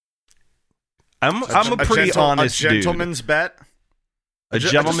I'm a pretty honest dude. A gentleman's bet. A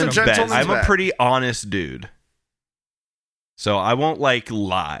gentleman's bet. I'm a pretty honest dude. So I won't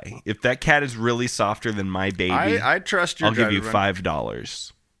lie. If that cat is really softer than my baby, I trust your I'll give you judgment.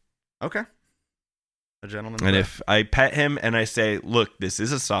 $5. Okay. A gentleman's And bet. if I pet him and I say, look, this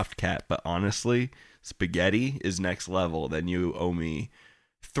is a soft cat, but honestly, spaghetti is next level, then you owe me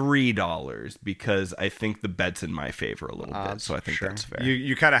 $3 because I think the bet's in my favor a little bit. So I think that's fair.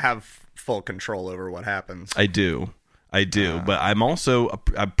 You kind of have full control over what happens. I do. But I'm also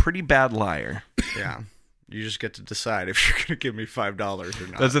a pretty bad liar. Yeah. You just get to decide if you're going to give me $5 or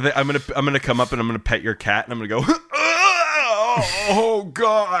not. That's the thing. I'm gonna come up and I'm gonna pet your cat and I'm gonna go, oh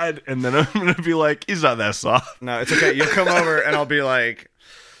God, and then I'm gonna be like, he's not that soft. No, it's okay. You'll come over and I'll be like,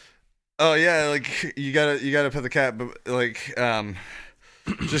 oh yeah, like you gotta pet the cat, but like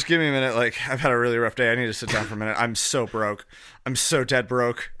just give me a minute. Like I've had a really rough day. I need to sit down for a minute. I'm so broke. I'm so dead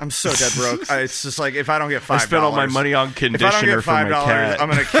broke. It's just like if I don't get $5, I spent all my money on conditioner for my cat. I'm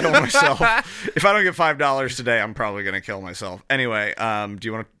gonna kill myself. If I don't get $5 today, I'm probably gonna kill myself. Anyway, do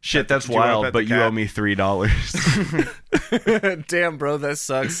you want to? Shit, that's wild. But you owe me $3. Damn, bro, that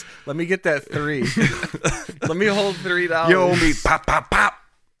sucks. Let me get that $3. Let me hold $3. You owe me pop.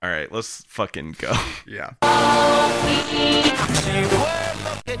 All right, let's fucking go. Yeah.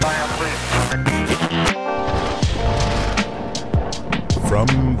 From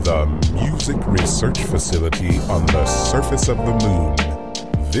the Music Research Facility on the surface of the moon,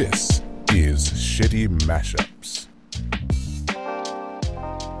 this is Shitty Mashups.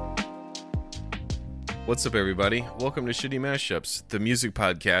 What's up, everybody? Welcome to Shitty Mashups, the music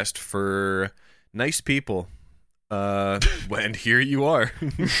podcast for nice people. And here you are.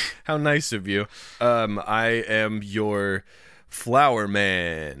 How nice of you. I am your Flower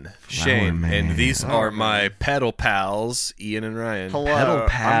Man, Shane, and these are my pedal pals, Ian and Ryan. Hello. Pedal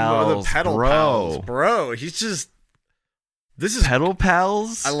pals, the pedal bro. pals, bro. This is Pedal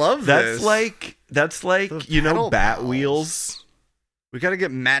pals. I love that's this. That's like The you know pedal bat pals. wheels. We got to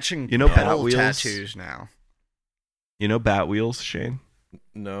get matching You know pedal Bat Wheels? tattoos now. You know Bat Wheels, Shane.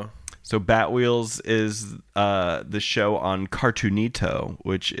 No. So Bat Wheels is the show on Cartoonito,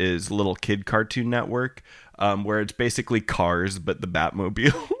 which is a little kid cartoon network, where it's basically cars, but the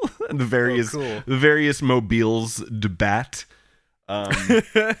Batmobile and the various mobiles de bat.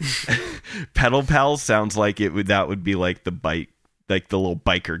 Pedal Pals sounds like that would be like the bike, like the little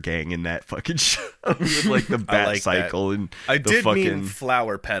biker gang in that fucking show, with like the bat like cycle and I the did fucking mean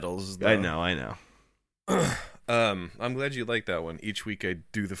flower petals, though. I know. I'm glad you like that one. Each week I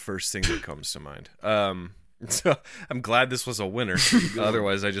do the first thing that comes to mind. So I'm glad this was a winner.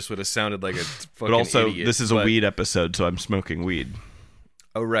 Otherwise, I just would have sounded like a fucking But also, idiot. this is a weed episode, so I'm smoking weed.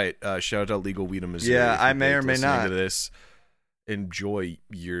 Oh, right. Shout out Legal Weed in Missouri. Yeah, if you I may like or may listening not. to this. Enjoy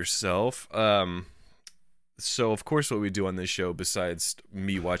yourself. So, of course, what we do on this show, besides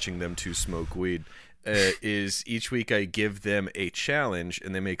me watching them two smoke weed, is each week I give them a challenge,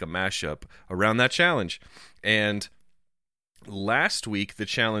 and they make a mashup around that challenge. And last week, the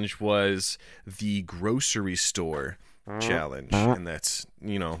challenge was the grocery store challenge. And that's,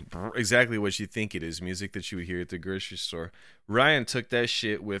 exactly what you think it is. Music that you would hear at the grocery store. Ryan took that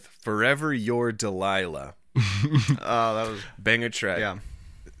shit with Forever Your Delilah. Oh, that was Banger track. yeah.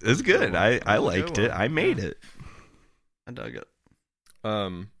 It's good. I liked good it. one. I made it. I dug it.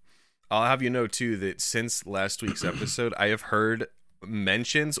 I'll have you know, too, that since last week's episode, I have heard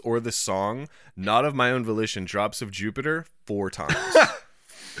mentions or the song, not of my own volition, Drops of Jupiter, 4 times.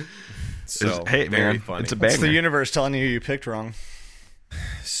 So, Hey, very man, funny. it's a It's banger. the universe telling you picked wrong.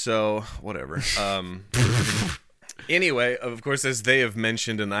 So, whatever. Anyway, of course, as they have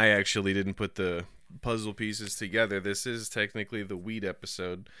mentioned, and I actually didn't put the puzzle pieces together, this is technically the weed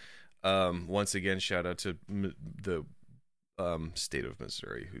episode. Once again, shout out to the state of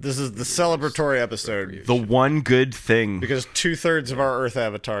Missouri. This is the celebratory episode The one good thing. because 2/3 of our Earth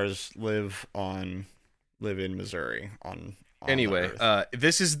avatars live in Missouri. On Anyway, the Earth.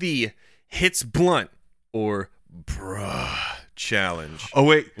 this is the Hits Blunt or Bruh challenge. Oh,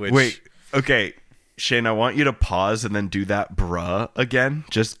 wait. Which- Okay, Shane, I want you to pause and then do that bruh again.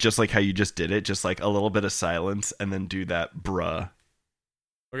 Just like how you just did it. Just like a little bit of silence and then do that bruh.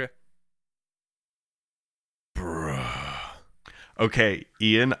 Okay. Bruh. Okay,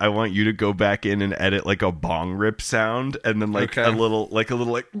 Ian, I want you to go back in and edit like a bong rip sound and then like Okay. a little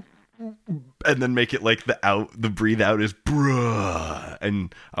and then make it like the breathe out is bruh.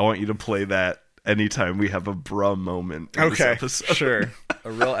 And I want you to play that anytime we have a bruh moment in this okay, episode. sure. A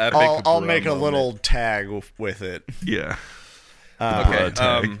real epic. I'll bruh make a moment. little tag with it. Yeah. Okay. bruh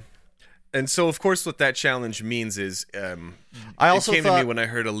tag. And so, of course, what that challenge means is, I also it came to thought me when I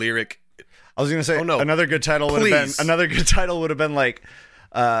heard a lyric. I was gonna say no. another good title would have Please. been like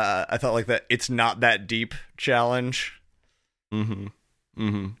I thought like that it's not that deep challenge. Mm-hmm.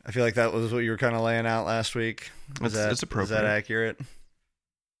 Mm-hmm. I feel like that was what you were kind of laying out last week. That's appropriate. Is that accurate?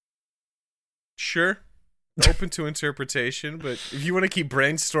 Sure. Open to interpretation, but if you want to keep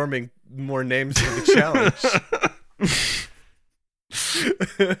brainstorming more names for the challenge.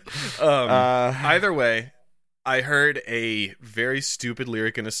 Either way, I heard a very stupid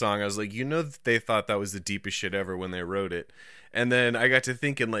lyric in a song. I was like, they thought that was the deepest shit ever when they wrote it. And then I got to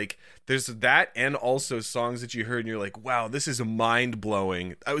thinking, like, there's that and also songs that you heard and you're like, wow, this is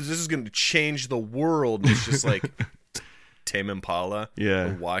mind-blowing. This is going to change the world. And it's just like Tame Impala.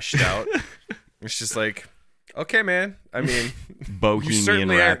 Yeah. Washed out. It's just like, okay, man. I mean, Bohemian you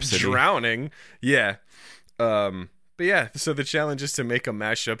certainly Rhapsody. aren't drowning. Yeah. But yeah, so the challenge is to make a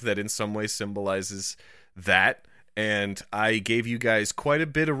mashup that in some way symbolizes that. And I gave you guys quite a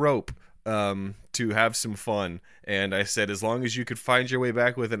bit of rope to have some fun. And I said, as long as you could find your way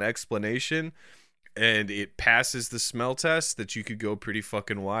back with an explanation and it passes the smell test, that you could go pretty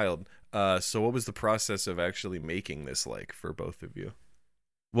fucking wild. So what was the process of actually making this like for both of you?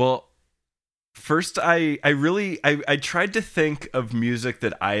 Well, first, I tried to think of music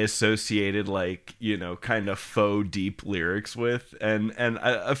that I associated like, kind of faux deep lyrics with, and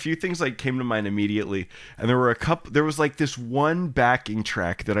a few things like came to mind immediately. And there was like this one backing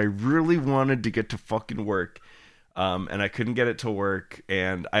track that I really wanted to get to fucking work, and I couldn't get it to work.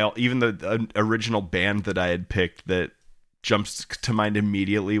 And even the original band that I had picked that jumps to mind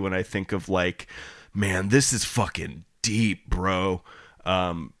immediately when I think of like, man, this is fucking deep, bro.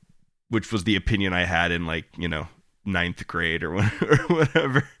 Which was the opinion I had in like, 9th grade or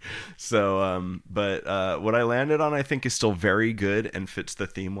whatever. So, but what I landed on, I think, is still very good and fits the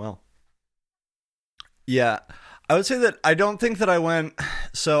theme well. Yeah. I would say that I don't think that I went...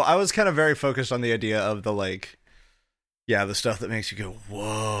 So I was kind of very focused on the idea of the like... Yeah, the stuff that makes you go,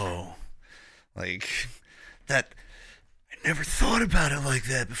 whoa. Like, that... I never thought about it like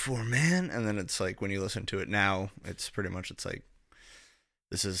that before, man. And then it's like, when you listen to it now, it's like...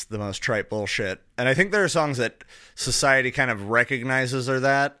 This is the most trite bullshit. And I think there are songs that society kind of recognizes are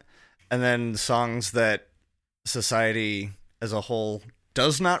that, and then songs that society as a whole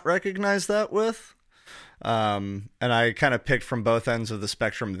does not recognize that with. And I kind of picked from both ends of the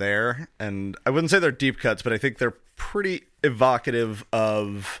spectrum there. And I wouldn't say they're deep cuts, but I think they're pretty evocative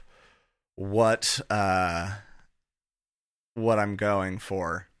of what I'm going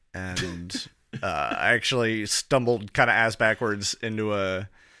for. And... I actually stumbled kind of ass backwards into a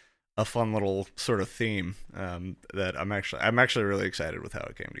fun little sort of theme that I'm actually really excited with how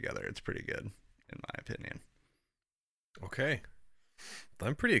it came together. It's pretty good, in my opinion. Okay,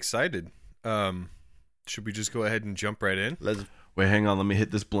 I'm pretty excited. Should we just go ahead and jump right in? Wait, hang on. Let me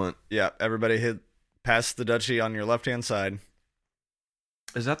hit this blunt. Yeah, everybody pass the Dutchie on your left-hand side.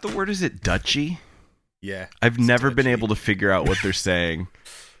 Is that the word? Is it Dutchie? Yeah. I've never been able to figure out what they're saying.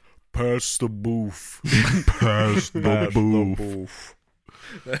 Pass the booth. Pass the booth.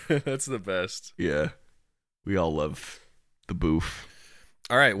 That's the best. Yeah. We all love the booth.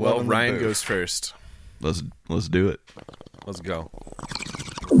 All right, well, Loving the Ryan booth. goes first. Let's do it. Let's go.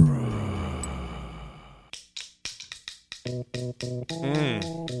 I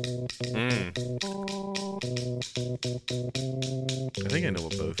think I know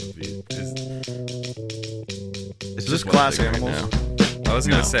what both of you is. It's this just Glass one thing Animals? right now. I was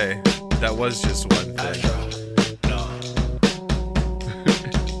gonna say that was just one thing.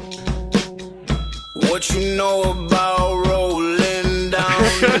 What you know about rolling down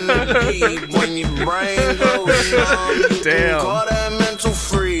in the deep when your brain goes numb? You Damn. can call that mental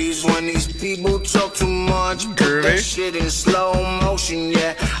freeze when these people talk too much. Put Groovy. that shit in slow motion,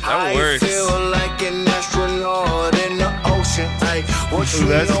 yeah. I works. feel like an astronaut in the ocean. Ay, what you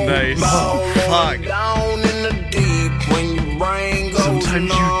That's know nice. about Fuck. rolling down in the deep when your brain goes Sometimes you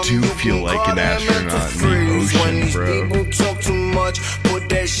numb? do feel can like call an that mental astronaut in the freeze when ocean, these bro. people talk too much. Put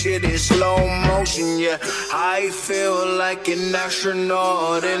that shit in slow motion, yeah. I feel like an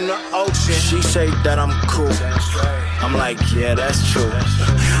astronaut in the ocean. She say that I'm cool. I'm like, yeah, that's true.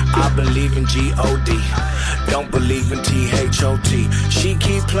 I believe in G-O-D. Don't believe in T-H-O-T. She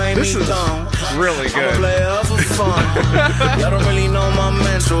keep playing This me is dumb. really I'm a good. player for fun. Y'all don't really know my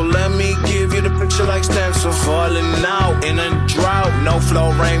mental. Let me give you the picture like stencil. Falling out in a drought. No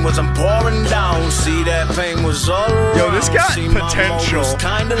flow rain was I'm pouring down. See that pain was all around. Yo, this got See potential. My was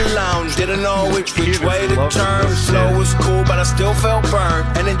kinda lounge. Didn't know which way to loving turn. this Flow shit. was cool, but I still felt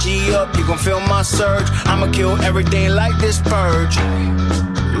burned. Energy up, you can feel my surge. I'ma kill everything like this purge.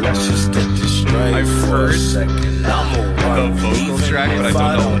 Let's just get this straight I've for heard a second. I'ma the work, vocal even track, but I if don't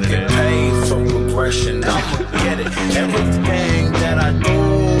know don't what it get is. paid aggression. I'ma get it. Everything that I do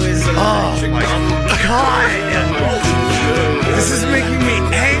is electric. This is making me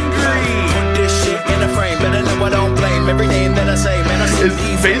angry. Put this shit in a frame, better know I don't blame everything that I say. Man, I see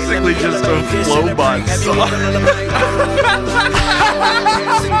It's basically just a Flowbot song.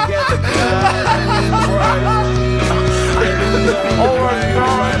 Oh my god.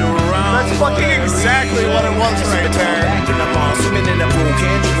 That's fucking exactly what it was right there. Swimming in the pool,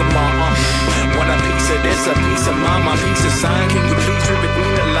 can't you come on? Want a piece of this, a piece of mine, my piece of sign. Can you please read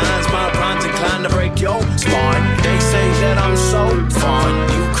between the lines? My rhymes inclined to break your spine. They say that I'm so fine.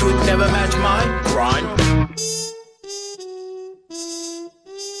 You could never match my grind.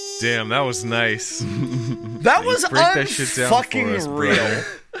 Damn, that was nice. That was break that shit down fucking for us, bro. real.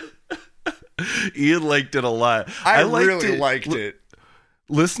 Ian liked it a lot. I really liked it.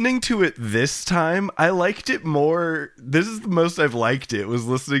 Listening to it this time, I liked it more. This is the most I've liked it, was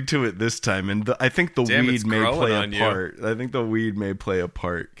listening to it this time. And I think the Damn, weed it's may growing play a on you. part. I think the weed may play a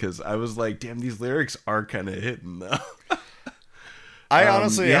part because I was like, damn, these lyrics are kind of hitting, though. I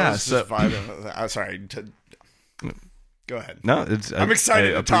honestly, I yeah, was just vibing with that. I'm sorry. Go ahead. No, I'm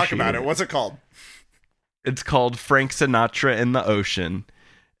excited I to talk appreciate about it. What's it called? It's called Frank Sinatra in the Ocean.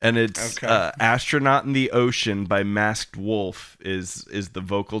 And it's Okay. Astronaut in the Ocean by Masked Wolf is the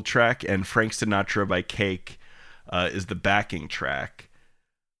vocal track, and Frank Sinatra by Cake is the backing track.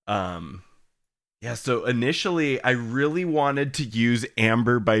 Yeah, so initially I really wanted to use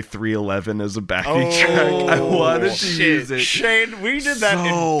Amber by 311 as a backing track. I wanted to use it. Shane, we did that.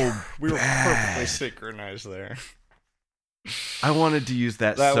 So We were bad. perfectly synchronized there. I wanted to use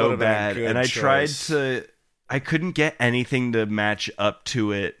that That so would've been a bad, good and I tried choice. to. I couldn't get anything to match up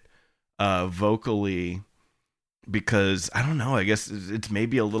to it vocally because I don't know. I guess it's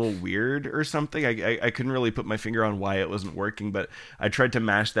maybe a little weird or something. I couldn't really put my finger on why it wasn't working, but I tried to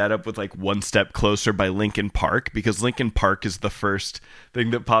mash that up with like One Step Closer by Linkin Park, because Linkin Park is the first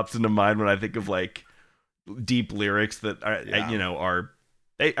thing that pops into mind when I think of like deep lyrics that are, Yeah.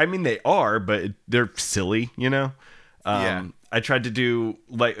 I mean they are, but they're silly, Yeah. I tried to do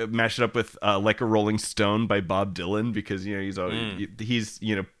mash it up with Like a Rolling Stone by Bob Dylan, because he's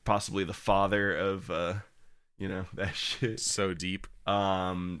possibly the father of that shit. So deep.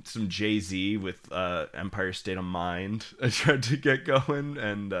 Some Jay-Z with Empire State of Mind I tried to get going,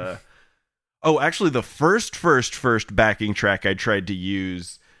 and actually the first backing track I tried to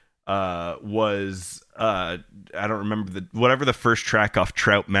use was I don't remember whatever the first track off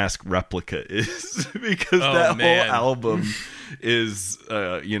Trout Mask Replica is, because that man. whole album is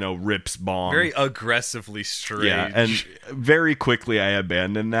rips bomb. Very aggressively strange. Yeah, and very quickly I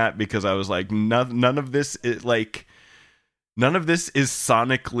abandoned that because I was like, none of this is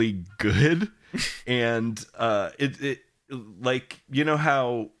sonically good, and it like, you know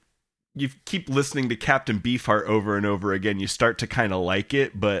how you keep listening to Captain Beefheart over and over again, you start to kind of like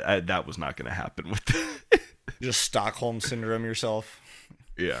it, but that was not going to happen with it. Just Stockholm syndrome yourself.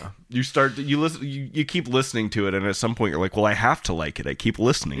 Yeah, you keep listening to it, and at some point you're like, well, I have to like it. I keep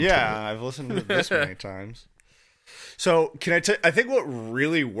listening. Yeah, to it. I've listened to it this many times. So can I think what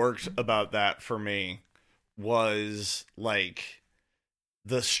really worked about that for me was like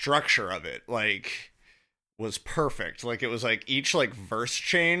the structure of it, like, was perfect. Like, it was like each like verse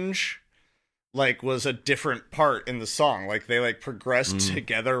change like was a different part in the song. Like, they like progressed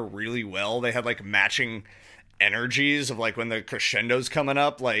together really well. They had like matching energies of like when the crescendo's coming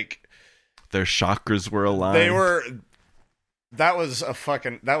up, like Their chakras were aligned. That was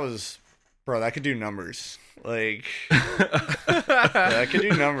bro, that could do numbers. Like that could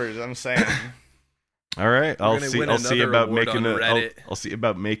do numbers, I'm saying. All right, I'll gonna see. win I'll see another about award making on Reddit. I'll see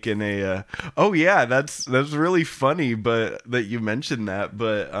about making a. Oh yeah, that's really funny, but that you mentioned that.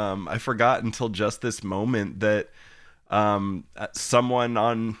 But I forgot until just this moment that someone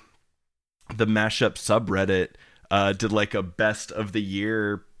on the Mashup subreddit did like a best of the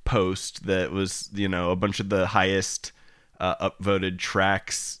year post that was, a bunch of the highest upvoted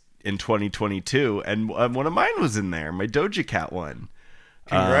tracks in 2022, and one of mine was in there, my Doja Cat one.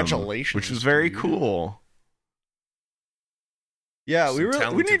 Congratulations, which was very dude. cool. Yeah, Some we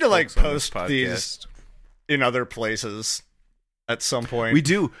talented need to like folks on this post these in other places at some point. We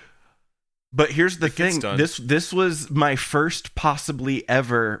do. But here's the It gets thing. done. This was my first possibly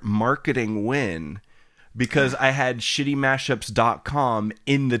ever marketing win, because I had shittymashups.com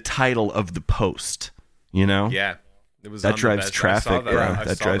in the title of the post, Yeah. It was that on the drives best. I traffic, saw bro. I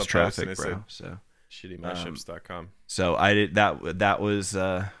That saw drives the post and traffic, it bro. said So shittymashups.com. so I did that was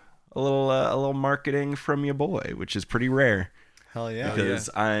a little marketing from your boy, which is pretty rare. Hell yeah. Because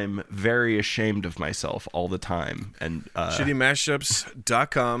I'm very ashamed of myself all the time. And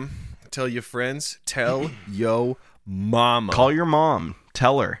Shittymashups.com. Tell your friends. Tell yo mama. Call your mom.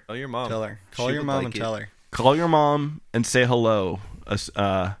 Tell her. Tell your mom. Tell her. Call She your would mom like and it. tell her. Call your mom and say hello.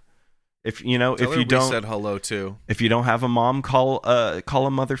 If you know, Tell if her you we don't, said hello too. if you don't have a mom, call a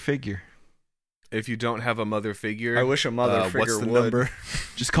mother figure. If you don't have a mother figure, I wish a mother figure what's the would. number?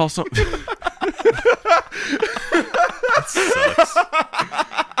 Just call some. Sucks.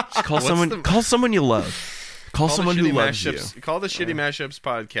 Just call someone. the- Call someone you love. Call Call someone the who Shitty loves you. Mashups. Call the Shitty Mashups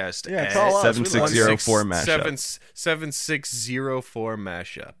podcast. Yeah, at call us. 7604 mashup. 7604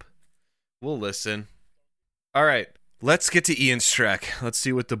 mashup. We'll listen. All right, let's get to Ian's track. Let's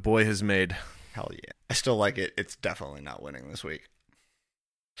see what the boy has made. Hell yeah. I still like it. It's definitely not winning this week.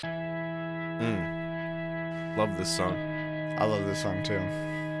 Love this song. I love this song too.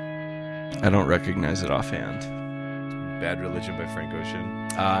 I don't recognize it offhand. Bad Religion by Frank Ocean.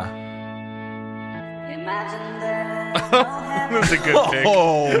 That was a good pick.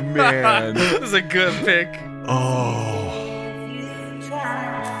 Oh man. That was a good pick. Oh.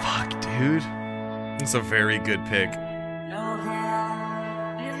 Fuck, dude. It's a very good pick.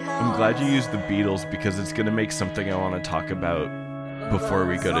 I'm glad you used the Beatles because it's gonna make something I want to talk about before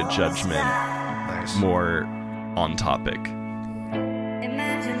we go to Judgment Nice. more on topic.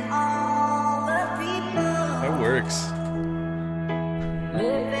 That works.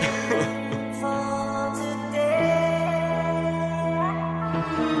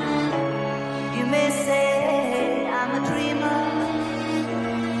 You may say I'm a dreamer,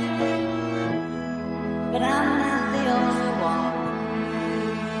 but I'm not the only one.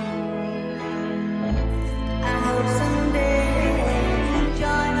 I hope someday you'll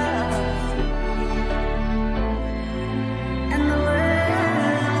join us, and the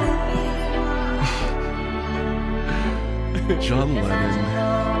world will be John Lennon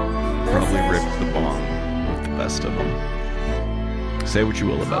probably ripped the bong with the best of them. Say what you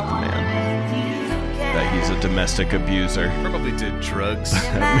will about the man, that he's a domestic abuser. Probably did drugs.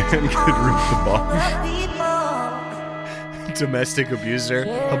 That man could rip the bong. Domestic abuser.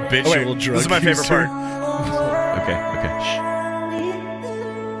 Habitual drug This is my favorite user. part. Okay, okay. Shh.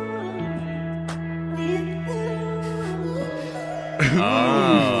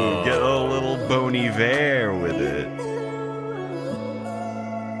 Oh. Get a little Bon Iver with it.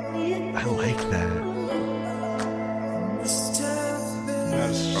 I like that.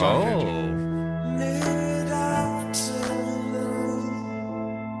 Oh.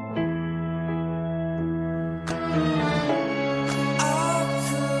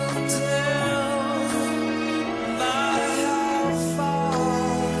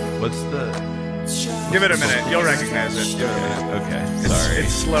 What's the? Give it a minute. You'll recognize it. Give it a minute. Okay, sorry.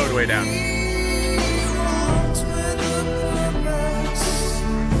 It's slowed way down.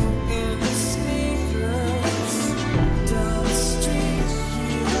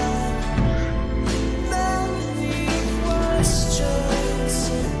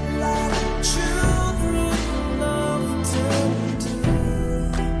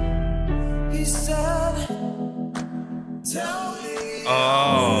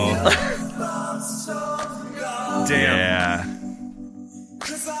 Oh. Damn. Yeah.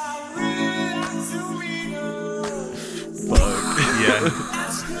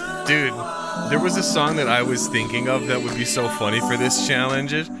 Yeah. Dude, there was a song that I was thinking of that would be so funny for this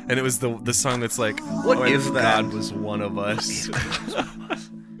challenge, and it was the song that's like, what What if is that? God was one of us?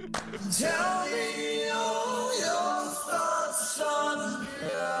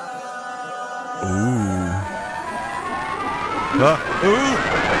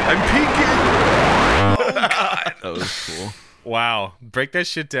 I'm peeking. That was cool. Wow. Break that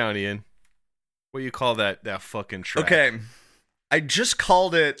shit down, Ian. What do you call that fucking track? Okay. I just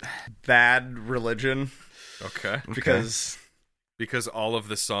called it Bad Religion Okay. because Because all of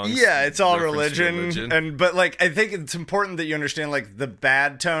the songs yeah, it's all reference religion. And but like I think it's important that you understand like the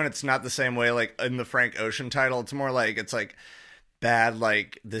bad tone, it's not the same way like in the Frank Ocean title. It's more like it's like bad,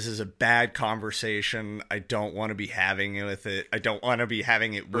 like this is a bad conversation. I don't want to be having it with it. I don't want to be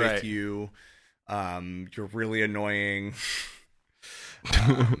having it with Right. you. You're really annoying.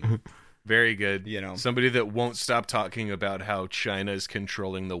 Very good. You know. Somebody that won't stop talking about how China is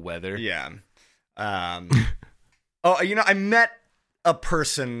controlling the weather. Yeah. Oh, you know, I met a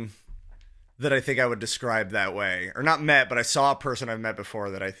person that I think I would describe that way. Or not met, but I saw a person I've met before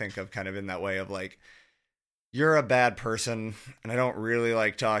that I think of kind of in that way of like, you're a bad person and I don't really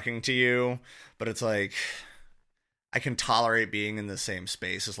like talking to you, but it's like I can tolerate being in the same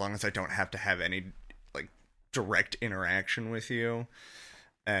space as long as I don't have to have any like direct interaction with you.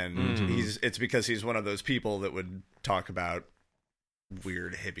 And it's because he's one of those people that would talk about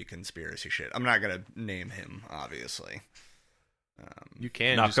weird hippie conspiracy shit. I'm not gonna name him, obviously. You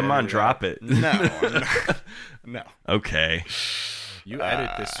can Knock just them edit on, it drop out. it. No, I'm not. No, Okay. You edit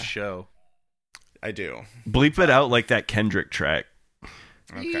this show. I do. Bleep it out like that Kendrick track.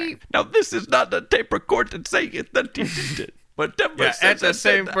 Okay. Now, this is not a tape recorded saying it that he did it. But Denver Yeah, says at the that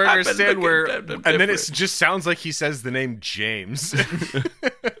same that burger happened stand where, again, and then it different. just sounds like he says the name James.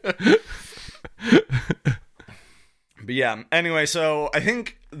 But yeah, anyway, so I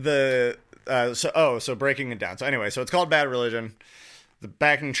think so breaking it down. So anyway, so it's called Bad Religion. The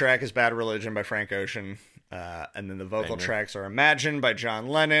backing track is Bad Religion by Frank Ocean. And then the vocal tracks are Imagine by John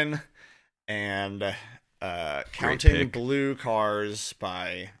Lennon and Counting pick. Blue Cars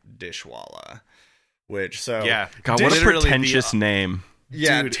by Dishwalla. God, God, what a Literally pretentious name.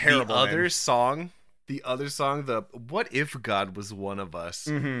 yeah, Dude, terrible. The other name. song, the What If God Was One of Us?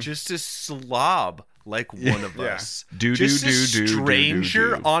 Mm-hmm. Just a slob like one of Yeah. us. Do, Just do, a do, do, do,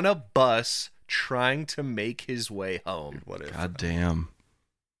 stranger do. on a bus trying to make his way home. What if? God damn.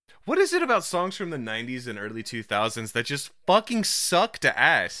 What is it about songs from the 90s and early 2000s that just fucking suck to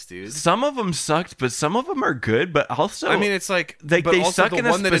ass, dude? Some of them sucked, but some of them are good. But also, I mean, it's like they but also suck the in a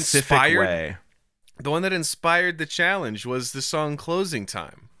one that specific inspired, way. The one that inspired the challenge was the song Closing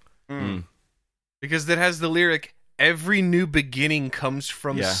Time. Because it has the lyric, every new beginning comes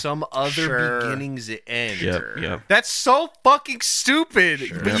from Yeah. some other Sure. beginning's end. Yep. That's so fucking stupid.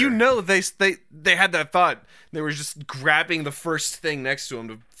 Sure. But you know they had that thought. They were just grabbing the first thing next to them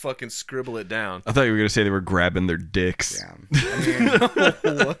to fucking scribble it down. I thought you were gonna say they were grabbing their dicks. Yeah. I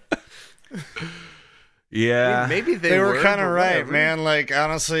mean, Yeah. Maybe they were kind of but right, whatever. man. Like,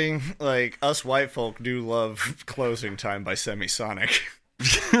 honestly, like, us white folk do love Closing Time by Semisonic.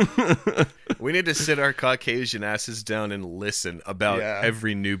 We need to sit our Caucasian asses down and listen about Yeah.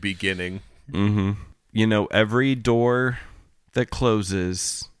 every new beginning. Mm-hmm. You know, every door that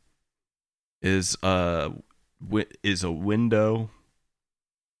closes is a window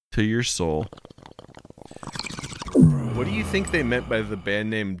to your soul. What do you think they meant by the band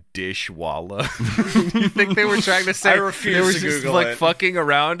name Dishwalla? You think they were trying to say I refuse they were to just Google like it. fucking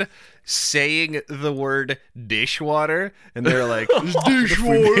around saying the word dishwater and they're like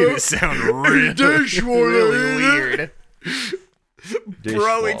dishwater sound really weird.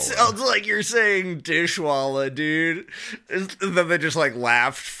 Bro, it Dishwalla. sounds like you're saying Dishwalla, dude. And then they just, like,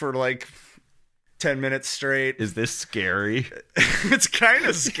 laughed for, like, 10 minutes straight. Is this scary? It's kind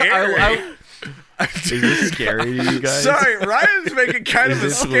of scary. Is this scary to you guys? Sorry, Ryan's making kind of a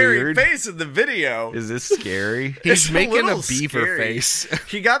this scary weird? face in the video. Is this scary? He's It's making a little beaver scary. face.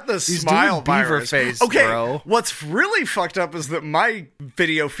 He got the He's smile doing beaver virus. face, okay, bro. What's really fucked up is that my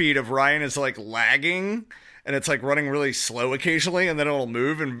video feed of Ryan is like lagging, and it's like running really slow occasionally, and then it'll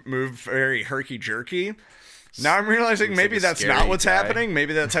move very herky jerky. Now I'm realizing Looks maybe like a that's scary not what's guy. happening.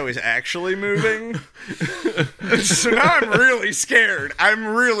 Maybe that's how he's actually moving. So now I'm really scared.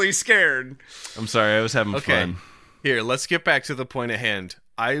 I'm sorry, I was having Okay. fun. Here, let's get back to the point at hand.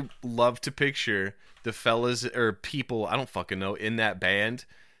 I love to picture the fellas or people, I don't fucking know, in that band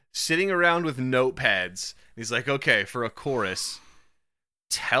sitting around with notepads. He's like, okay, for a chorus,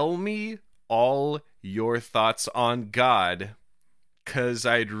 tell me all your thoughts on God, because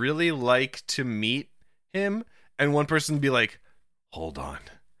I'd really like to meet him. And one person would be like, hold on.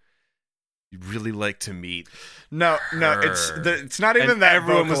 You'd really like to meet No, it's not even And that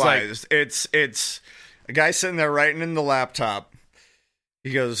everyone was like- vocalized. It's a guy sitting there writing in the laptop.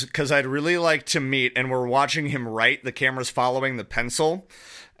 He goes, because I'd really like to meet, and we're watching him write. The camera's following the pencil,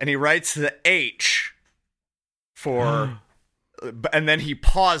 and he writes the H for, and then he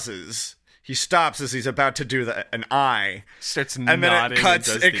pauses. He stops as he's about to do an I, starts and then nodding it cuts.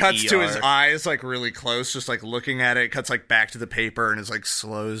 and does It the cuts to his ER. eyes, like really close, just like looking at it. It cuts like back to the paper, and is like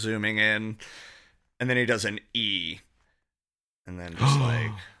slow zooming in, and then he does an E, and then just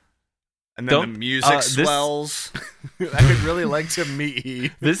like, and then Don't- the music this- swells. I would really like to meet you.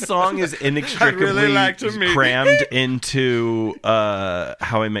 This song is inextricably like to meet- crammed into How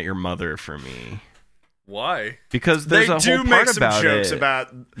I Met Your Mother for me. Why? Because They there's a do whole make part some about jokes it.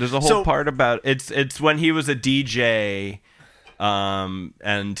 about. There's a whole So- part about it's when he was a DJ,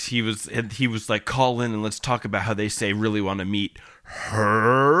 and he was like, call in and let's talk about how they say really want to meet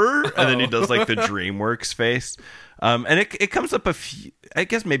her, and then he does like the DreamWorks face, and it comes up a few, I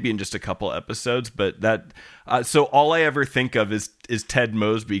guess maybe in just a couple episodes, but that so all I ever think of is Ted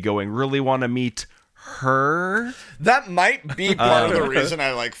Mosby going, really want to meet her. That might be part of the reason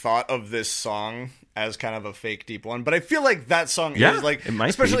I like thought of this song as kind of a fake deep one, but I feel like that song Yeah, is like, it might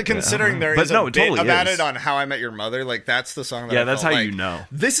especially be, but I don't considering know. there But is no, a it bit totally about is. it on How I Met Your Mother. Like that's the song that Yeah, I that's felt how like, you know.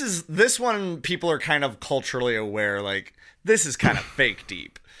 this one people are kind of culturally aware. Like this is kind of fake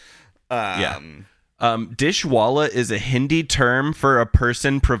deep. Yeah. Dishwalla is a Hindi term for a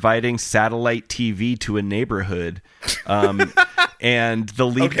person providing satellite TV to a neighborhood. And the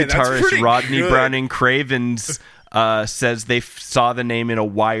lead Okay, that's guitarist pretty Rodney good. Browning Cravens says they saw the name in a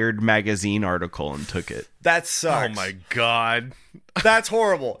Wired magazine article and took it. That sucks. Oh my god. That's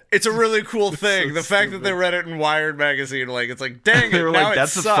horrible. It's a really cool thing. The fact that they read it in Wired magazine, like, it's like, dang it, They were now like, it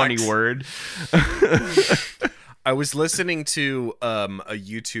that's sucks. a funny word. I was listening to a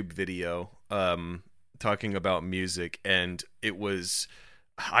YouTube video talking about music, and I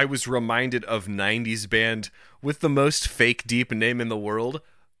was reminded of 90s band with the most fake deep name in the world,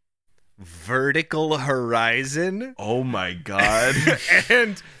 Vertical Horizon. Oh my god.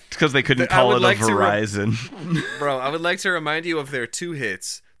 And Because they couldn't I call would it like a to Verizon. bro, I would like to remind you of their 2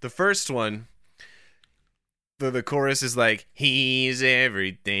 hits. The first one, the chorus is like, he's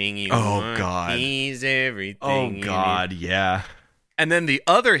everything you Oh, want. God. He's everything Oh you need. god, yeah. And then the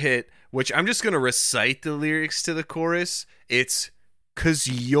other hit, which I'm just going to recite the lyrics to the chorus, it's, 'cause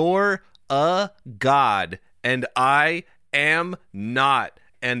you're a god and I am not.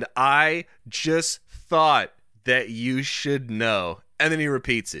 And I just thought that you should know. And then he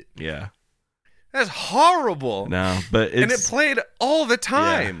repeats it. Yeah. That's horrible. No, but it's... And it played all the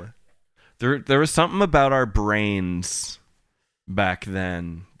time. There was something about our brains back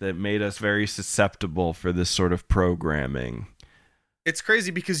then that made us very susceptible for this sort of programming. It's crazy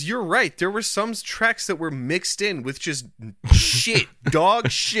because you're right. There were some tracks that were mixed in with just shit,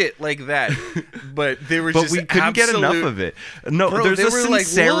 dog shit like that. But they were But just we couldn't get enough of it. No, Bro, there's they a were like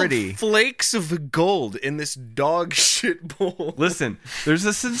sincerity. little flakes of gold in this dog shit bowl. Listen, there's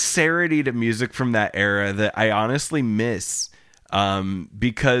a sincerity to music from that era that I honestly miss.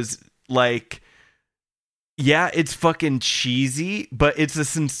 Because, like, yeah, it's fucking cheesy, but it's a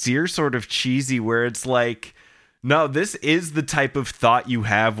sincere sort of cheesy where it's like, no, this is the type of thought you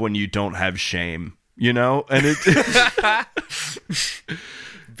have when you don't have shame, you know? And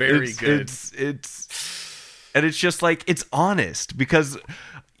Very good. And it's just like, it's honest because,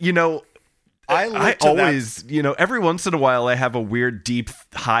 you know, I to always, you know, every once in a while I have a weird, deep,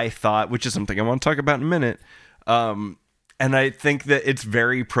 high thought, which is something I want to talk about in a minute. And I think that it's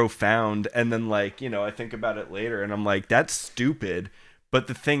very profound. And then, like, you know, I think about it later and I'm like, that's stupid. But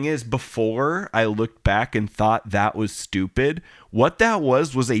the thing is, before I looked back and thought that was stupid, what that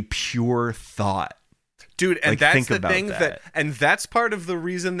was a pure thought. Dude, and Like, that's think the about thing that. and that's part of the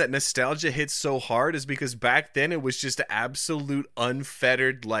reason that nostalgia hits so hard is because back then it was just absolute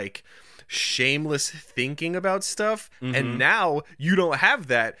unfettered, like, shameless thinking about stuff. Mm-hmm. And now you don't have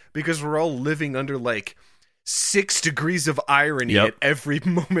that because we're all living under, like, 6 degrees of irony Yep. at every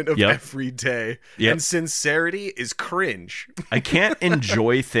moment of Yep. every day. Yep. And sincerity is cringe. I can't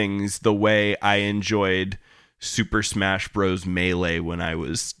enjoy things the way I enjoyed Super Smash Bros. Melee when I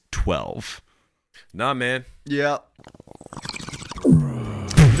was 12. Nah, man. Yeah. You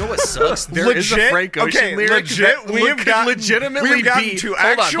know what sucks? There is a Frank Ocean lyric that could legitimately we've gotten be to Hold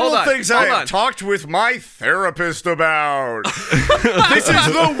on, actual hold on, things hold I on. have talked with my therapist about. This is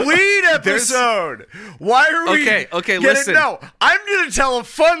the weed episode. Why are we? Okay, listen. No, I'm going to tell a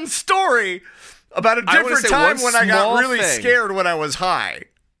fun story about a I wanna different say time one when I got small really thing. scared when I was high.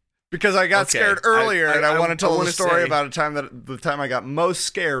 Because I got Okay, scared earlier, and I want to tell wanna the story say- about the time I got most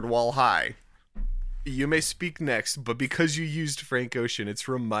scared while high. You may speak next, but because you used Frank Ocean, it's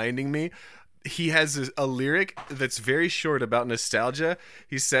reminding me. He has a lyric that's very short about nostalgia.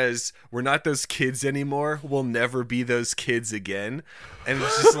 He says, "We're not those kids anymore. We'll never be those kids again." And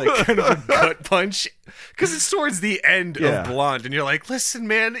it's just like kind of a gut punch because it's towards the end Yeah. of Blonde, and you're like, "Listen,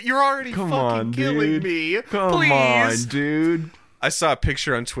 man, you're already Come fucking on, killing dude. me. Come Please." on, dude. I saw a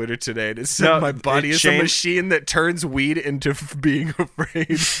picture on Twitter today, and it said, No, "My body is Shane- a machine that turns weed into being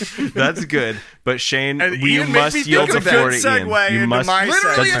afraid." That's good. But Shane, And we Ian made must me yield think the of that. floor to Good Ian. segue You into must. my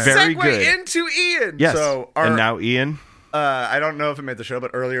Literally That's a very segue good. into Ian. Yes. So and now Ian. I don't know if it made the show, but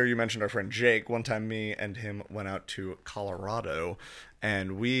earlier you mentioned our friend Jake. One time me and him went out to Colorado,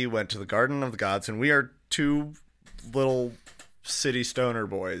 and we went to the Garden of the Gods, and we are 2 little city stoner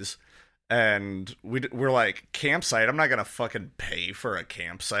boys. And we're like, campsite? I'm not going to fucking pay for a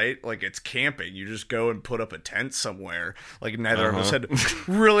campsite. Like, it's camping. You just go and put up a tent somewhere. Like, neither of us had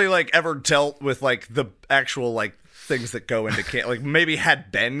really, like, ever dealt with, like, the actual, like, things that go into camp. Like, maybe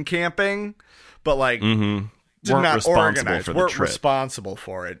had been camping, but, like... Did Weren't not responsible organize, for the weren't trip. responsible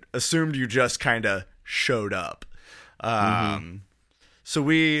for it. Assumed you just kind of showed up. So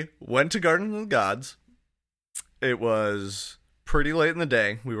we went to Garden of the Gods. It was pretty late in the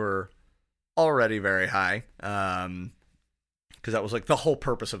day. We were already very high. Because that was like the whole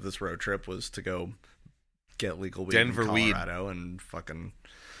purpose of this road trip was to go get legal weed Denver in weed. Colorado and fucking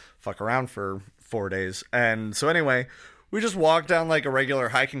fuck around for 4 days. And so anyway, we just walked down like a regular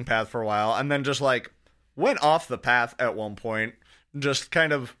hiking path for a while, and then just like went off the path at one point, just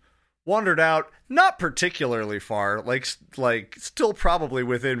kind of wandered out, not particularly far, like still probably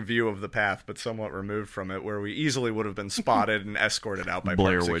within view of the path, but somewhat removed from it, where we easily would have been spotted and escorted out by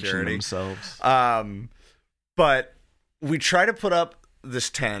Blair park Witching security. themselves. But we try to put up this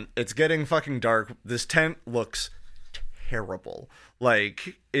tent. It's getting fucking dark. This tent looks terrible.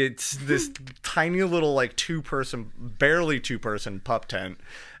 Like, it's this tiny little, like, barely two-person pup tent.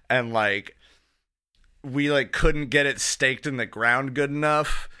 And, like, we, like, couldn't get it staked in the ground good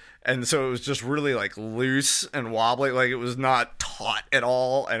enough. And so it was just really, like, loose and wobbly. Like, it was not taut at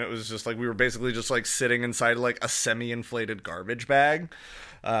all. And it was just, like, we were basically just, like, sitting inside, like, a semi-inflated garbage bag.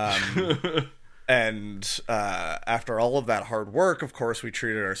 And after all of that hard work, of course, we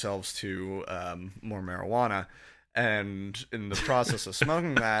treated ourselves to more marijuana. And in the process of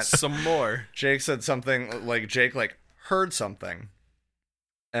smoking that, Some more. Jake said something, like, Jake, like, heard something.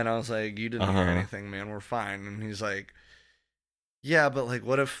 And I was like, you didn't hear anything, man. We're fine. And he's like, yeah, but, like,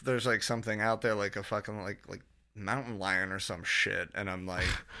 what if there's, like, something out there, like a fucking, like mountain lion or some shit? And I'm like,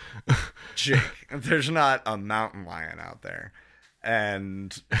 Jake, there's not a mountain lion out there.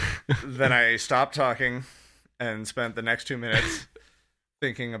 And then I stopped talking and spent the next 2 minutes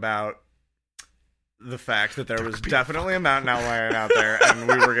thinking about the fact that there was definitely a mountain lion out there, and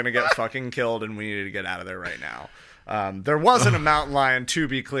we were going to get fucking killed, and we needed to get out of there right now. There wasn't a mountain lion, to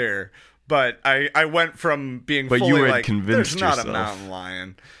be clear, but I went from being But fully you had like, convinced there's not yourself. a mountain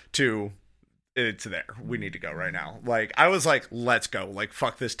lion, to it's there. We need to go right now. Like, I was like, let's go. Like,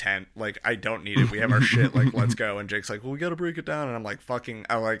 fuck this tent. Like, I don't need it. We have our shit. Like, let's go. And Jake's like, well, we got to break it down. And I'm like,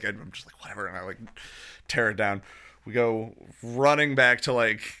 I'm just like, whatever. And I like tear it down. We go running back to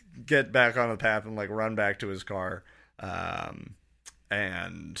like get back on the path and like run back to his car.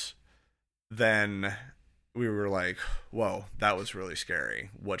 And then we were like, whoa, that was really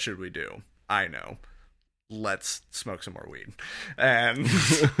scary. What should we do? I know. Let's smoke some more weed. And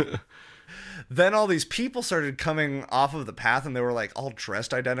then all these people started coming off of the path, and they were like all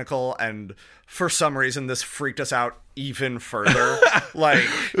dressed identical, and for some reason this freaked us out even further. Like,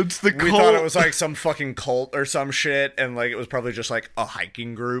 It's the we cult. thought it was like some fucking cult or some shit, and like it was probably just like a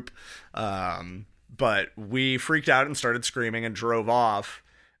hiking group. But we freaked out and started screaming and drove off.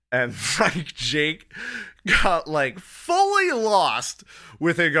 And like Jake got like fully lost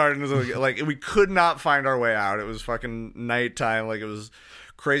within Gardens of the, like we could not find our way out. It was fucking nighttime. Like, it was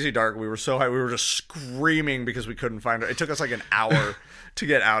crazy dark. We were so high. We were just screaming because we couldn't find it. It took us like an hour to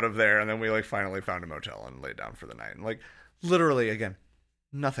get out of there. And then we like finally found a motel and laid down for the night. And like literally, again,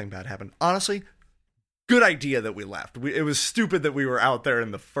 nothing bad happened. Honestly, good idea that we left. It was stupid that we were out there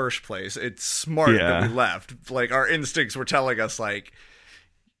in the first place. It's smart that we left. Like, our instincts were telling us like,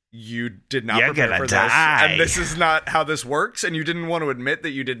 you did not You're prepare gonna for die. this, and this is not how this works, and you didn't want to admit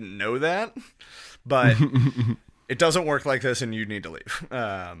that you didn't know that, but it doesn't work like this, and you need to leave.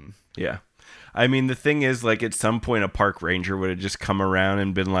 Yeah. I mean, the thing is, like, at some point a park ranger would have just come around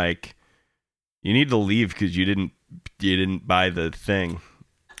and been like, you need to leave because you didn't buy the thing.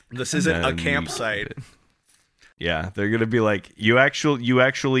 This isn't a And- campsite. Yeah, they're gonna be like, you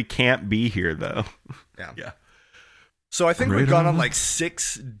actually can't be here though. Yeah. So I think Right we've gone on. on like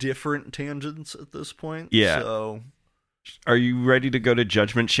 6 different tangents at this point. Yeah. So Are you ready to go to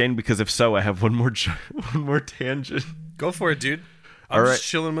Judgment, Shane? Because if so, I have one more tangent. Go for it, dude. I'm All right. just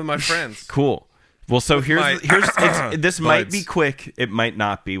chilling with my friends. Cool. Well, so my this might be buds. quick. It might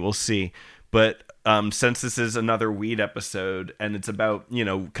not be. We'll see. But since this is another weed episode and it's about,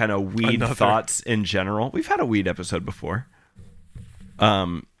 kind of weed Another. thoughts in general. We've had a weed episode before.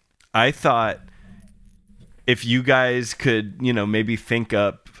 I thought if you guys could, maybe think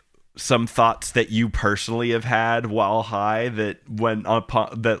up some thoughts that you personally have had while high that when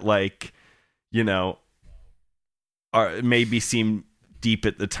upon that like, are maybe seem deep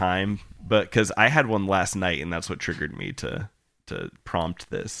at the time, but because I had one last night and that's what triggered me to prompt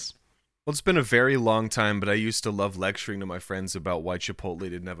this. Well, it's been a very long time, but I used to love lecturing to my friends about why Chipotle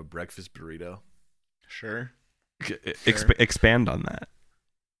didn't have a breakfast burrito. sure. Expand on that.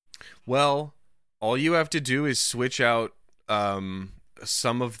 Well, all you have to do is switch out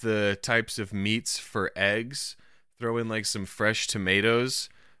some of the types of meats for eggs, throw in like some fresh tomatoes.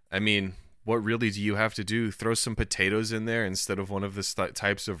 I mean, what really do you have to do? Throw some potatoes in there instead of one of the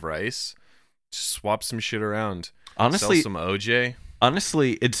types of rice. Just swap some shit around. Honestly, Sell some OJ.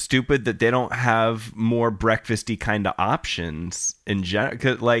 Honestly, it's stupid that they don't have more breakfasty kind of options in general.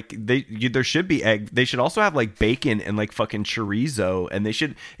 Cause like there should be egg. They should also have like bacon and like fucking chorizo, and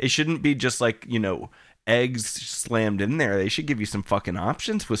it shouldn't be just like eggs slammed in there. They should give you some fucking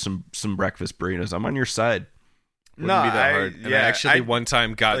options with some breakfast burritos. I'm on your side. Wouldn't be that hard. And I actually one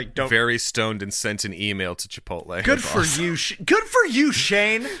time got like, very stoned and sent an email to Chipotle. Good for you. Good for you,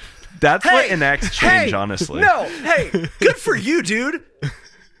 Shane. That's what enacts change, honestly. No, hey, good for you, dude.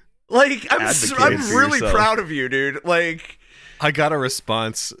 Like, I'm really yourself. proud of you, dude. Like, I got a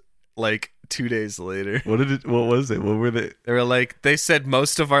response like 2 days later. What was it? What were they? They were like, they said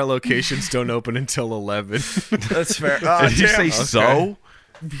most of our locations don't open until 11. that's fair. Did you say so?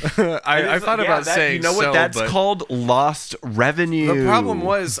 I thought about saying, you know what? so, That's but called lost revenue. the problem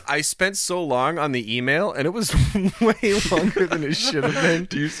was I spent so long on the email, and it was way longer than it should have been.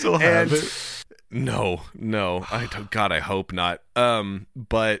 Do you still have it? No. I don't. God, I hope not.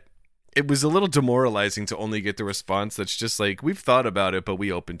 But it was a little demoralizing to only get the response that's just like, we've thought about it, but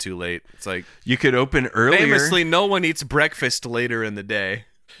we opened too late. It's like, You could open earlier. famously, no one eats breakfast later in the day.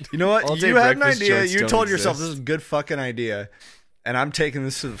 You know what? All-day You had an breakfast idea. joints You don't told yourself exist. this is a good fucking idea, and I'm taking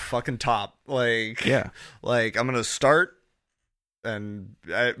this to the fucking top. Like, Yeah. like I'm gonna start, and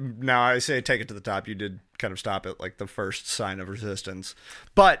now I say take it to the top. You did kind of stop at like the first sign of resistance,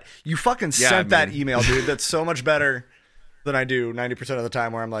 but you fucking sent that email, dude. That's so much better than I do 90% of the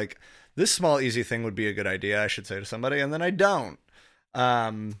time, where I'm like, this small easy thing would be a good idea, I should say to somebody, and then I don't.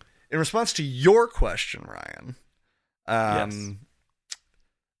 In response to your question, Ryan, Yes.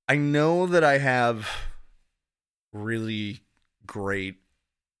 I know that I have really great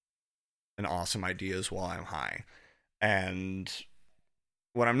and awesome ideas while I'm high. And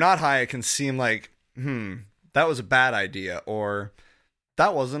when I'm not high, it can seem like, that was a bad idea, or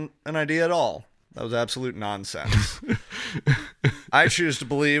that wasn't an idea at all. That was absolute nonsense. I choose to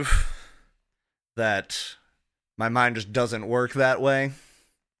believe that my mind just doesn't work that way.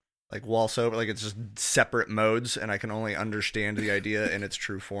 Like while sober, like it's just separate modes, and I can only understand the idea in its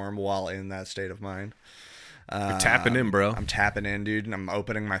true form while in that state of mind. You're tapping in, bro. I'm tapping in, dude, and I'm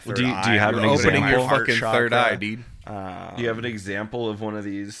opening my third Do you eye. have I'm an Opening example? your my heart fucking third chakra. eye, dude. Do you have an example of one of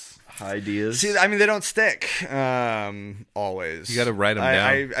these ideas? See, I mean, they don't stick always. You gotta write 'em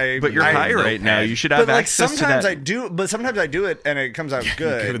down. But you're high right now. You should have But like access to sometimes that. I do, but sometimes I do it and it comes out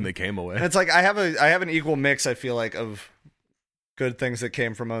good. Giving the game away. And it's like I have an equal mix, I feel like, of good things that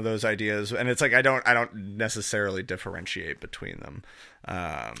came from those ideas, and it's like I don't necessarily differentiate between them.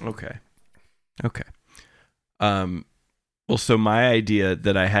 Okay. Well, so my idea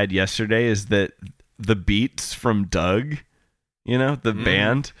that I had yesterday is that the Beats from Doug, you know, the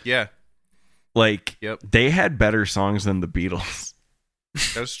band, Yeah, like, Yep. they had better songs than the Beatles.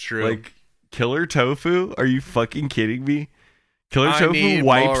 that's true. Like, Killer Tofu? Are you fucking kidding me? Killer I Tofu need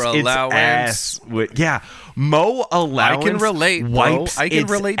wipes more its allowance. ass with Mo Allowance. I can relate, bro. Wipes I can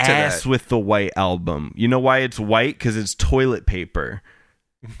its relate to ass that. with the White Album. You know why it's white? Because it's toilet paper.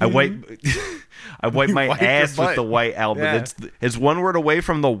 I wipe my Wipe your ass with butt. the White Album. Yeah. It's one word away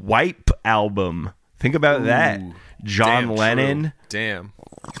from the Wipe Album. Think about that. Ooh, John damn Lennon. True. Damn.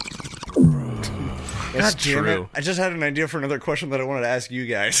 God That's damn true. it! I just had an idea for another question that I wanted to ask you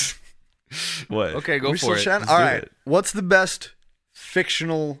guys. What? Okay, go We for still it. chatting? Let's All do right. it. What's the best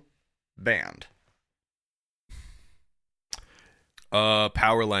fictional band?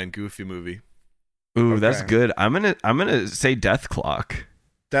 Powerline Goofy movie. Ooh, that's Okay. good. I'm gonna say Death Clock.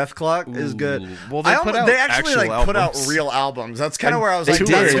 Death Clock is good. Ooh. Well, they put out they actually actual like put out albums. real albums. That's kind of And where I was they like,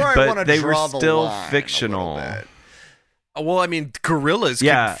 that's did, where I but want to they were draw the still line a fictional. little bit. Well, I mean, Gorillaz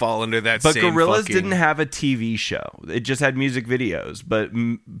Yeah, could fall under that But same Gorillaz fucking... didn't have a TV show. It just had music videos. But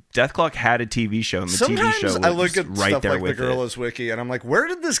Death Clock had a TV show, and the Sometimes TV show was I look at right stuff there like the with it. Gorillaz wiki, and I'm like, where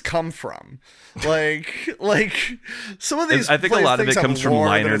did this come from? Like some of these. I think a lot of it things have comes from lore, but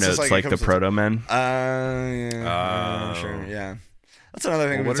liner it's just notes, it like the comes with- Proto Men. Yeah, sure, yeah. That's another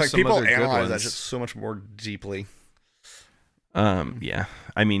thing. Well, what It's are like some people other good analyze that ones? just so much more deeply. Yeah.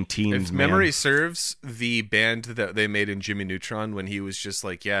 I mean, teens. If man. memory serves, the band that they made in Jimmy Neutron, when he was just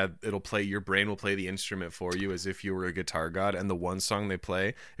like, yeah, it'll play, your brain will play the instrument for you as if you were a guitar god, and the one song they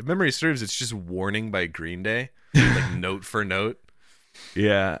play, if memory serves, it's just Warning by Green Day, like note for note.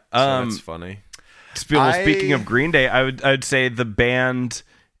 Yeah. So that's funny. Speaking of Green Day, I'd say the band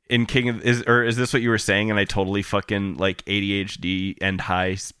in King of is this what you were saying? And I totally fucking like ADHD and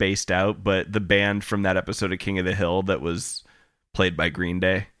high spaced out. But the band from that episode of King of the Hill that was played by Green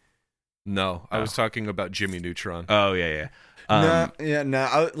Day. No, I was talking about Jimmy Neutron. Oh yeah.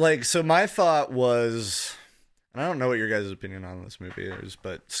 So my thought was, and I don't know what your guys' opinion on this movie is,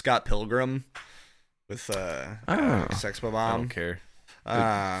 but Scott Pilgrim with Sex Bomb. I don't care.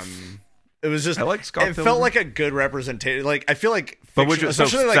 It was just I like Scott It Pilgrim. felt like a good representation. Like I feel like, But would you, so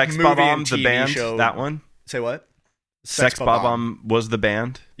especially like Sex movie Bomb, and the TV band, show. that one? Say what? Sex Bob-omb was the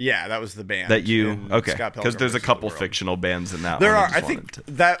band Yeah, that was the band that you in okay? Scott Pilgrim Because there's a versus couple the World. fictional bands in that. There one. are. I just think wanted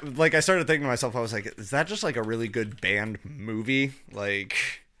to- that like I started thinking to myself, I was like, is that just like a really good band movie? Like,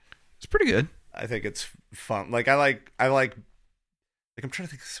 it's pretty good. I think it's fun. Like, I like. I'm trying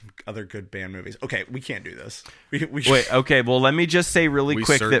to think of some other good band movies. Okay, we can't do this. We should- Wait, okay. Well, let me just say really We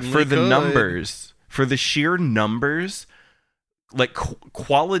quick that for certainly the could. numbers, for the sheer numbers, like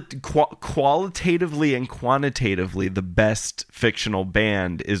qualitatively and quantitatively, the best fictional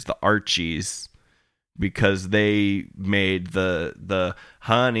band is the Archies, because they made the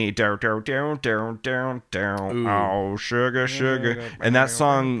honey down Ooh. oh sugar, and that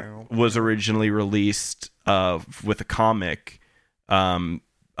song was originally released with a comic,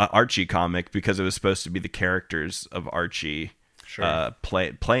 Archie comic, because it was supposed to be the characters of Archie Sure.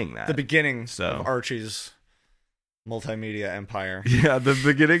 playing that. the beginning So- of Archie's multimedia empire. Yeah, the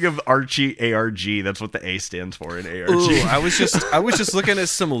beginning of Archie ARG. That's what the A stands for in ARG. Ooh, I was just looking at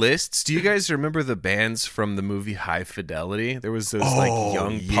some lists. Do you guys remember the bands from the movie High Fidelity? There was those like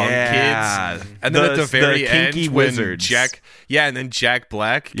young punk kids, and then at the very end, Kinky when Wizards. and then Jack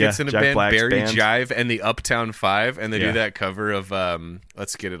Black gets in a Jack band, Black's Barry band. Jive and the Uptown Five, and they Yeah. do that cover of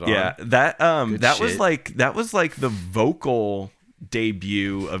 "Let's Get It On." Yeah, that that was shit. like the vocal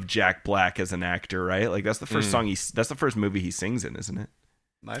debut of Jack Black as an actor, right? Like that's the first song that's the first movie he sings in, isn't it?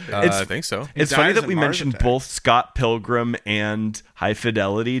 I think so. It's funny dies that in we Mars mentioned Attack. both Scott Pilgrim and High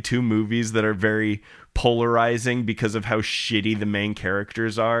Fidelity, two movies that are very polarizing because of how shitty the main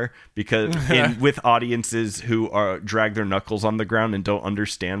characters are, because with audiences who are drag their knuckles on the ground and don't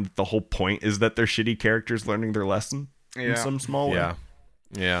understand that the whole point is that they're shitty characters learning their lesson in Yeah. some small way.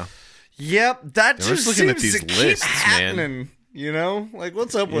 Yeah. Yep, that Yeah, we're just just looking at seems these to keep lists, man. happening. You know, like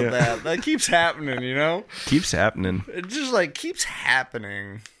what's up with Yeah. that? That keeps happening. You know, Keeps happening. it just like keeps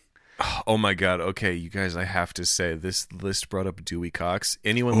happening. Oh my god, okay, you guys, I have to say, this list brought up Dewey Cox.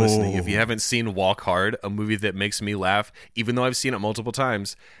 Anyone listening, if you haven't seen Walk Hard, a movie that makes me laugh, even though I've seen it multiple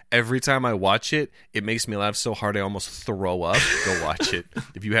times, every time I watch it, it makes me laugh so hard I almost throw up. Go watch it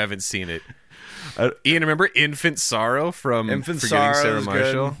if you haven't seen it. Ian, remember Infant Sorrow from Infant Forgetting Sorrow Sarah is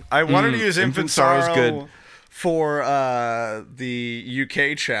Marshall? good. I wanted to use Infant Infant Sorrow's Sorrow good. for the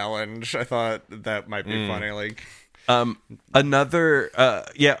UK challenge. I thought that might be funny. Like,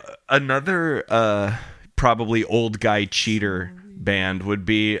 Another probably old guy cheater band would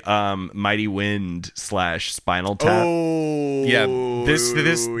be Mighty Wind / Spinal Tap. oh Yeah, this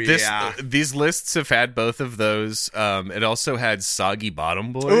yeah. these lists have had both of those. It also had Soggy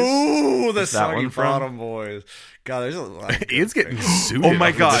Bottom Boys. Ooh, the that Soggy one from? Bottom Boys. God, there's a lot. Of good Ian's getting things. zooted. Oh my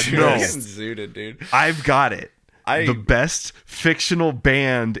off of God, this no. He's list. getting zooted, dude. I've got it. I- The best fictional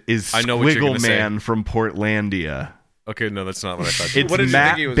band is I know what you're Squiggle gonna say. Man from Portlandia. Okay, no, that's not what I thought. It's What did you Matt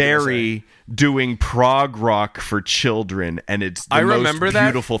think he was gonna Berry doing prog rock for children, and it's the I remember most that.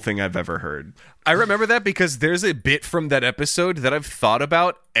 beautiful thing I've ever heard. I remember that because there's a bit from that episode that I've thought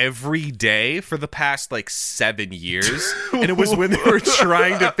about every day for the past like 7 years. And it was when they were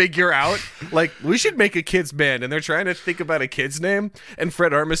trying to figure out, like, we should make a kid's band. And they're trying to think about a kid's name. And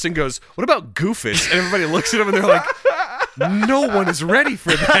Fred Armisen goes, "What about Goofus?" And everybody looks at him and they're like, no one is ready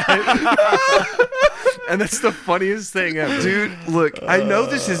for that. And that's the funniest thing ever. Dude, look, I know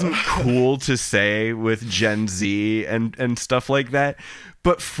this isn't cool to say with Gen Z and stuff like that,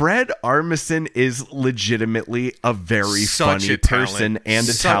 but Fred Armisen is legitimately a very Such funny a talent. person and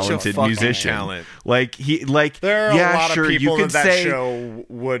a Such a talented fucking musician. talent. Like There are yeah, a lot sure, of people you could that say show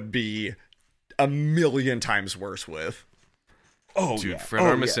would be a million times worse with. Dude, Fred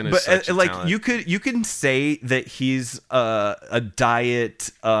Armisen is but such a like talent. you can say that he's a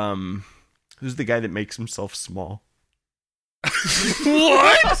diet who's the guy that makes himself small?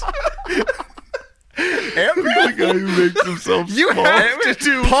 What? The guy who makes himself You small. have to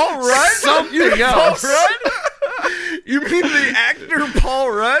do Paul Rudd? something else. Paul Rudd? You mean the actor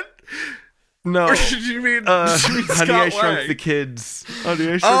Paul Rudd? No. Or did you mean, Honey, Scott I Shrunk Lang? the Kids. Honey,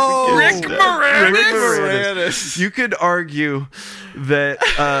 I Shrunk Oh, the Kids. Rick Moranis? Rick Moranis. You could argue that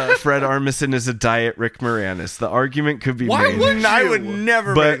Fred Armisen is a diet Rick Moranis. The argument could be Why made. would I you? would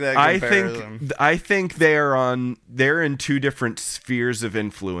never But make that I comparison. think they're in two different spheres of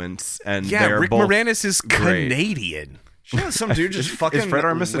influence, and Yeah, they're Rick both Moranis is great. Canadian. Yeah, some dude just fucking Fred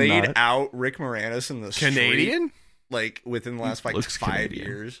Armisen laid not? out Rick Moranis in the street, Canadian? like within the last like Looks 5 Canadian.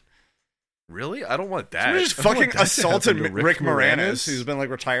 years. Really? I don't want that. Somebody just I don't want fucking that to assaulted happen to Rick Moranis, who's been like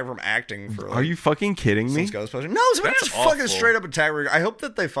retired from acting for. Like, Are you fucking kidding me? since Ghostbusters? No, somebody That's just fucking awful. straight up attacked Rick. I hope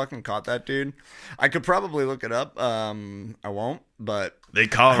that they fucking caught that dude. I could probably look it up. I won't, but They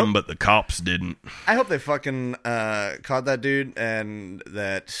caught him, but the cops didn't. I hope they fucking caught that dude and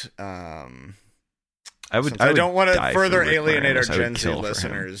that Since I don't want to die further for Rick alienate our Moranis. I would Gen Z kill for him.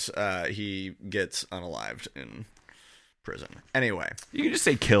 listeners, he gets unalived in prison. Anyway, You can just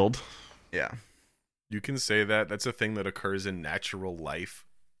say killed. yeah. You can say that. That's a thing that occurs in natural life.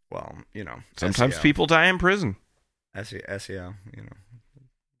 Well, Sometimes SEO. people die in prison. SEO,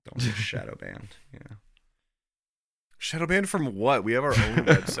 don't get shadow banned, Shadow banned from what? We have our own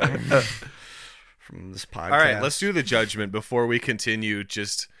website. from this podcast. All right, let's do the judgment before we continue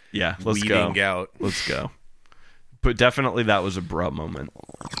just Yeah, let's go. weeding out. Let's go. But definitely that was a bruh moment.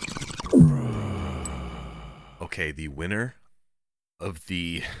 Okay, the winner of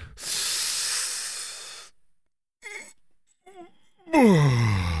the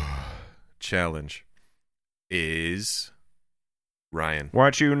challenge is Ryan.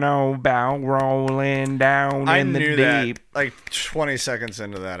 What you know about rolling down I in the knew deep? that. Like 20 seconds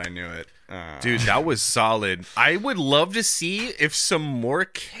into that, I knew it. Dude, that was solid. I would love to see if some more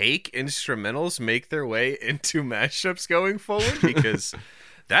Cake instrumentals make their way into mashups going forward, because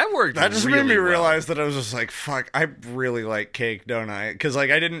that worked. that just really made me well. realize that I was just like, fuck, I really like Cake, don't I? Because I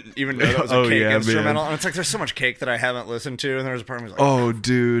didn't even know that was a Oh, Cake yeah, instrumental. man. And it's like, there's so much Cake that I haven't listened to, and there's a part of me like, Oh,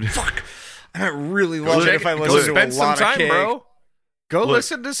 dude. fuck, I might really love it if I Go listen to a spend some lot time, of Cake. bro. Go Look,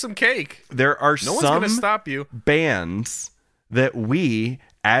 listen to some Cake. There are No one's some gonna stop you. bands that we,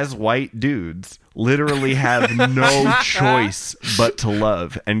 as white dudes, literally have no choice but to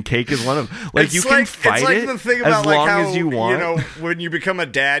love, and Cake is one of them. Like, It's you can fight it's like it the thing as about long how, as you want. when you become a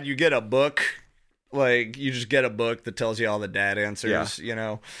dad, you get a book. Like, you just get a book that tells you all the dad answers,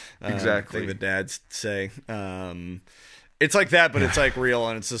 Exactly. thing the dads say. It's like that, but it's like real,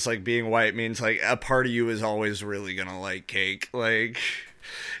 and it's just like being white means like a part of you is always really gonna like Cake. Like,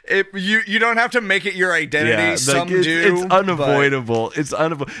 you don't have to make it your identity. Yeah, Some like, do. it's unavoidable. It's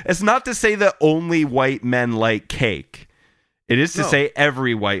unavoidable. It's not to say that only white men like Cake. It is to No. say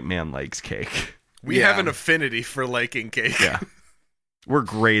every white man likes Cake. We have an affinity for liking Cake. Yeah. We're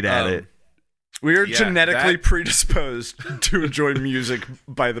great at it. We are Yeah, genetically that- predisposed to enjoy music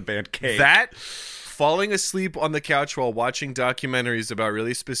by the band Cake. That falling asleep on the couch while watching documentaries about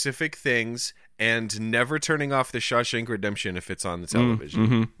really specific things and never turning off the Shawshank Redemption if it's on the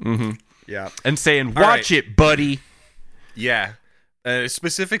television. Yeah. And saying, All watch right. it, buddy. Yeah.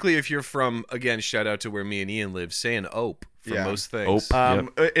 Specifically if you're from, again, shout out to where me and Ian live, saying Ope for Yeah. most things.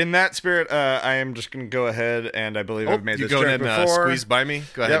 Ope. In that spirit, I am just going to go ahead, and I believe I've made you this going joke and before. squeeze by me?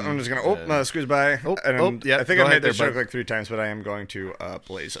 Go ahead. Yeah, and, I'm just going to squeeze by. yeah, I think go I've ahead made this there, joke bud. like 3 times, but I am going to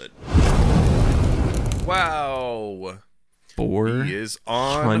blaze it. Wow. 4 He is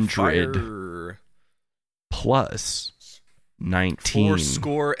on 100. fire. plus 19.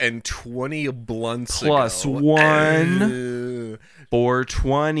 420 blunts Plus ago. 1.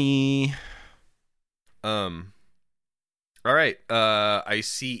 420. All right. I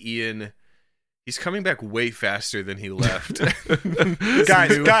see Ian. He's coming back way faster than he left.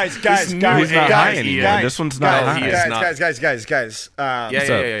 Guys. He's not high anymore. This one's not high. He is not. Guys.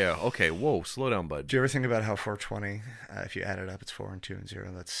 Yeah. Okay, whoa, slow down, bud. Do you ever think about how 420, if you add it up, it's 4 and 2 and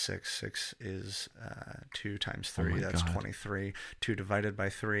 0, that's 6. 6 is 2 times 3, that's 23. 2 divided by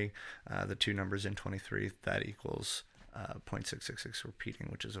 3, the two numbers in 23, that equals 0.666 repeating,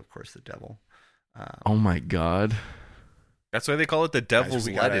 which is, of course, the devil. Oh my god. That's why they call it the devil's Guys,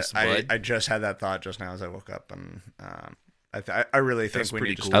 we gotta- lettuce, bud. I just had that thought just now as I woke up, and I really think That's we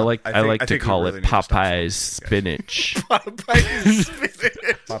pretty need to cool. stop. I like to think we call really it need to stop Popeye's smoking, guys. spinach. Popeye's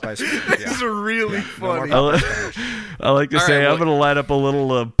spinach. Popeye's spinach, yeah. This is really more funny. I like to All say right, I'm well- gonna light up a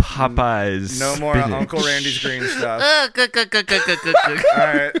little Popeye's. No more spinach. Uncle Randy's green stuff. Okay. All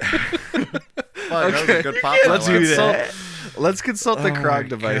right. Fuck, that was a good Popeye. Let's line. do consult. that. Let's consult the Oh Krog my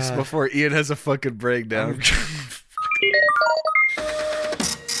device God. before Ian has a fucking breakdown.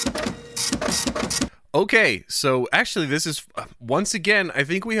 Okay, so actually, this is once again. I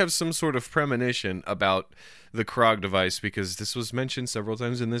think we have some sort of premonition about the Krog device because this was mentioned several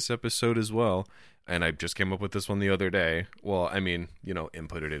times in this episode as well. And I just came up with this one the other day. Well, I mean,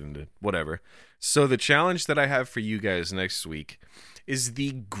 inputted it into whatever. So the challenge that I have for you guys next week is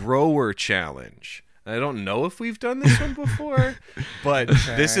the Grower Challenge. I don't know if we've done this one before, but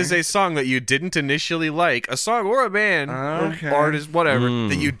this is a song that you didn't initially like, a song or a band Okay. or artist, whatever,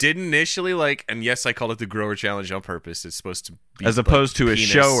 that you didn't initially like. And yes, I called it the Grower Challenge on purpose. It's supposed to be As opposed to a penis.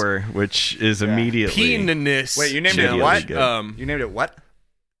 shower, which is immediately. Penis. Wait, you named Shitty it what? good. You named it what?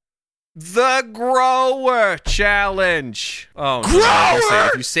 The Grower Challenge. Oh, no, I was gonna say,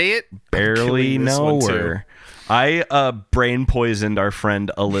 if you say it, Barely killing this know one, too. her. I brain poisoned our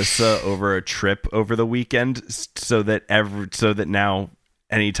friend Alyssa over a trip over the weekend, so that now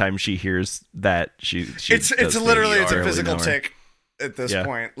anytime she hears that she It's does literally the it's a barely physical know her. tick. at this Yeah.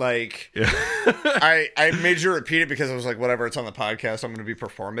 point. Like, Yeah. I made you repeat it because I was like, whatever, it's on the podcast, I'm going to be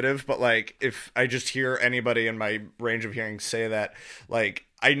performative. But like, if I just hear anybody in my range of hearing say that, like,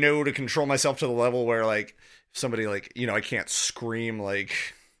 I know to control myself to the level where like somebody like, you know, I can't scream like,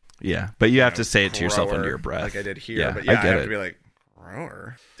 Yeah, but you have to say it to yourself grower, under your breath. like I did here. Yeah, But I yeah, I, get have it. to be like,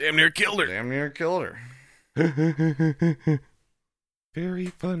 grower. Damn near killed her. Damn near killed her. Very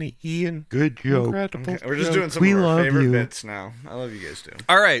funny, Ian. Good joke. Incredible. Okay, we're just doing some We of our love favorite you. bits now. I love you guys too.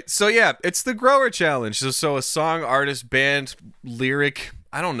 All right, so yeah, it's the Grower Challenge. So a song, artist, band, lyric,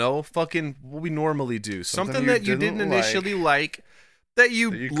 I don't know, fucking what we normally do. Something you that you didn't didn't initially like that you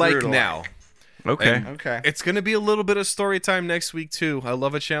grew like to now. like. Okay. And Okay. it's going to be a little bit of story time next week, too. I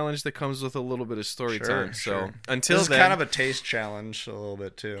love a challenge that comes with a little bit of story time. So until this is then, kind of a taste challenge a little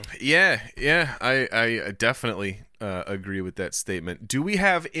bit too. yeah, I definitely agree with that statement. Do we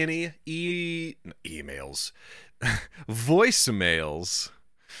have any emails? Voicemails?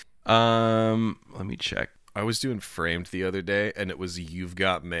 Let me check. I was doing Framed the other day, and it was You've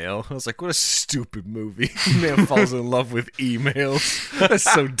Got Mail. I was like, what a stupid movie. Man falls in love with emails. That's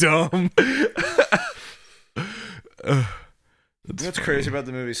so dumb. What's crazy about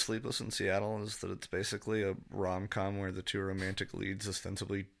the movie Sleepless in Seattle is that it's basically a rom-com where the two romantic leads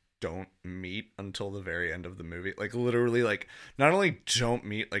ostensibly don't meet until the very end of the movie. Like literally, like not only don't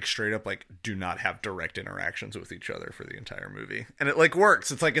meet, like straight up, like do not have direct interactions with each other for the entire movie. And it like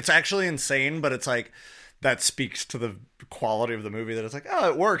works. It's like, it's actually insane, but it's like, that speaks to the quality of the movie, that it's like, oh,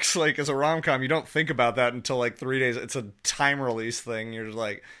 it works. Like as a rom-com, you don't think about that until like 3 days. It's a time release thing. You're just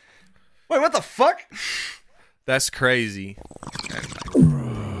like, wait, what the fuck? That's crazy.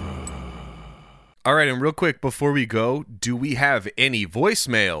 All right, and real quick, before we go, do we have any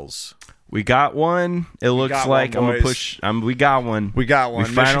voicemails? We got one. It looks got like one, I'm gonna boys. push. We got one. We got one. We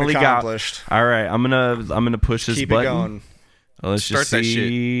finally Mission got. accomplished. All right, I'm gonna push this Keep button. it going. Let's Start just that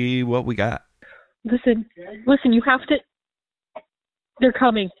see what we got. Listen, you have to. They're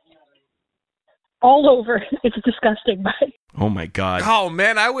coming. All over. It's disgusting, but Oh my god, Oh,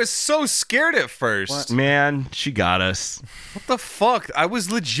 man, I was so scared at first. man, she got us. What the fuck? I was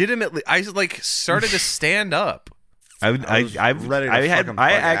legitimately, I like started to stand up. I was ready to fucking I bug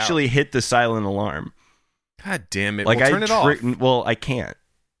actually hit the silent alarm. God damn it. Like Well, I turn it off. Well, I can't.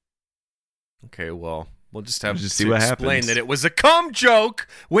 Okay, well, we'll just have Just to see what explain happens. that it was a cum joke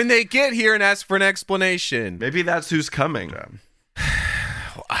when they get here and ask for an explanation. Maybe that's who's coming.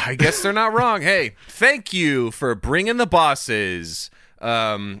 I guess they're not wrong. Hey, thank you for bringing the bosses.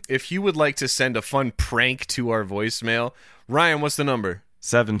 If you would like to send a fun prank to our voicemail, Ryan, what's the number?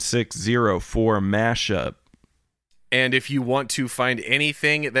 7604 mashup. And if you want to find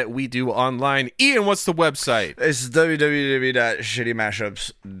anything that we do online, Ian, what's the website? It's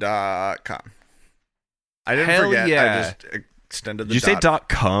www.shittymashups.com. I didn't Hell forget. yeah. I just extended the Did you say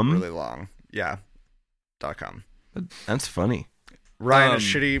 .com? really long. Yeah. .com. That's funny. Ryan is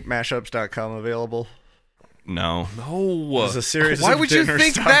shittymashups.com available. No, No. There's a series Why of would you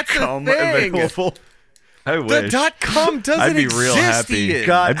think that's a dinners.com thing? available. I The wish. .com doesn't I'd be exist, real happy. Ian.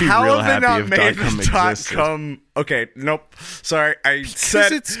 God, I'd be how real have they happy not if made .com this existed. .com? Okay, nope. Sorry, it's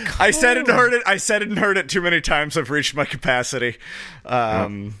I said and com. heard it. I said and heard it too many times. I've reached my capacity. He's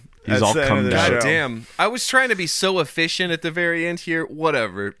that's all the end of cummed the out. show. God damn. I was trying to be so efficient at the very end here.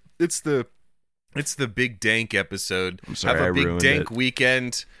 Whatever. It's the Big Dank episode. I'm sorry, Have I a Big ruined Dank it.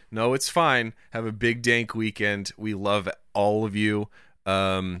 weekend. No, it's fine. Have a Big Dank weekend. We love all of you.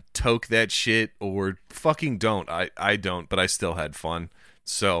 Toke that shit or fucking don't. I don't, but I still had fun.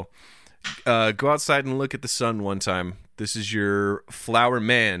 So go outside and look at the sun one time. This is your flower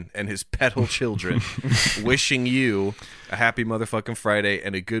man and his petal children wishing you a happy motherfucking Friday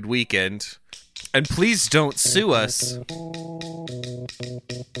and a good weekend. And please don't sue us.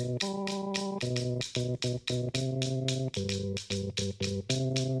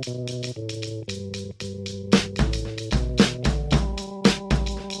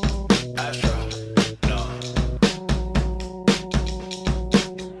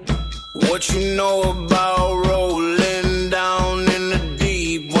 What you know about rolling down in the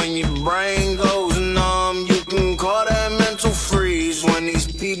deep? When your brain goes numb, you can call that mental freeze. When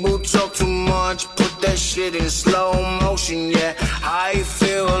these people talk too much, put that shit in slow motion. Yeah, I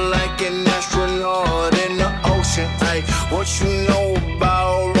feel like an astronaut in the ocean. Ay, what you know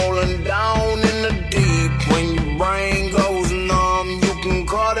about rolling down in the deep? When your brain goes numb, you can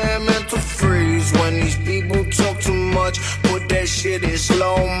call that mental freeze. When these people talk too much, put that shit in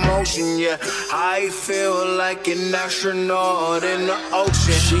slow motion. Yeah, I feel like an astronaut in the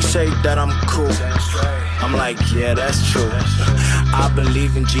ocean. She say that I'm cool. I'm like, yeah, that's true. I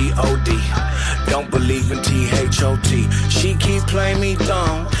believe in G-O-D, don't believe in T-H-O-T. She keep playing me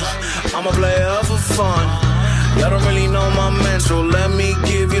dumb, I'm a player for fun. Y'all don't really know my mental, let me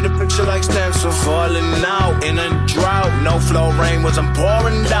give you the picture like stencil. Falling out in a drought, no flow rain wasn't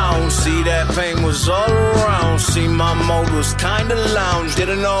pouring down. See that pain was all around, see my mode was kinda lounge.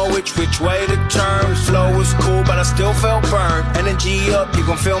 Didn't know which way to turn, flow was cool but I still felt burned. Energy up, you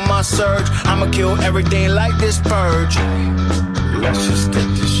gon' feel my surge, I'ma kill everything like this purge. Let's just get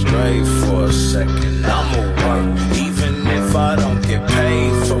this straight for a second, I'ma work, even if I don't get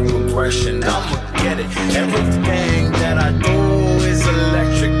paid for progression, I'ma get it. Everything that I do is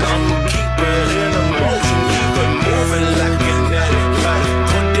electric, I'ma keep it in motion, keep it moving like kinetic.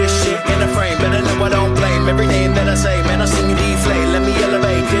 Put this shit in a frame, better know I don't blame everything that I say, man, I sing you deflate. Let me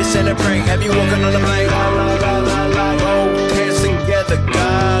elevate this in a prank, have you walking on the plane? Oh, hands together,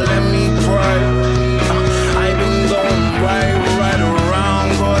 God, let me pray. I've been going right around,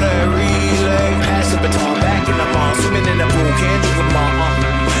 for that relay. Pass the baton back in the mall, swimming in the pool, can't drink them all.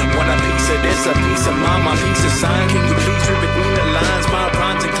 Want a piece of this, a piece of mine, my piece of sign. Can you please read between the lines? My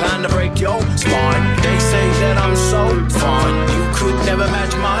rhymes inclined to break your spine. They say that I'm so fine, you could never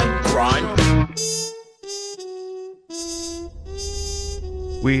match my grind.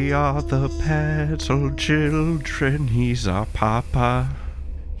 We are the Petal Children, he's our papa.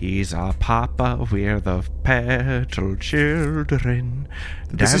 He's our papa, we're the Petal Children.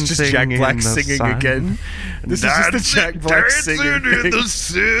 This is just Jack Black singing sun. Again. This is just the Jack Black singing in the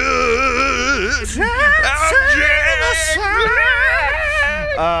sun.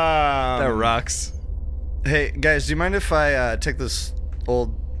 That rocks. Hey guys, do you mind if I take this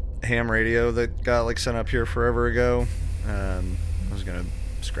old ham radio that got like sent up here forever ago? I was gonna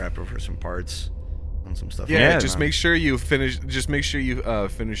scrap over some parts on some stuff. Yeah, just make sure you finish. Just make sure you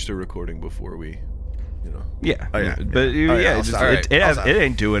finish the recording before we, Yeah. Oh yeah. But it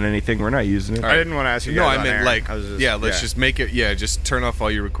ain't doing anything. We're not using it. I didn't want to ask you. No, guys I on meant air. like, I was just, let's just make it. Yeah, just turn off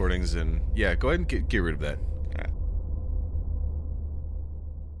all your recordings and go ahead and get rid of that.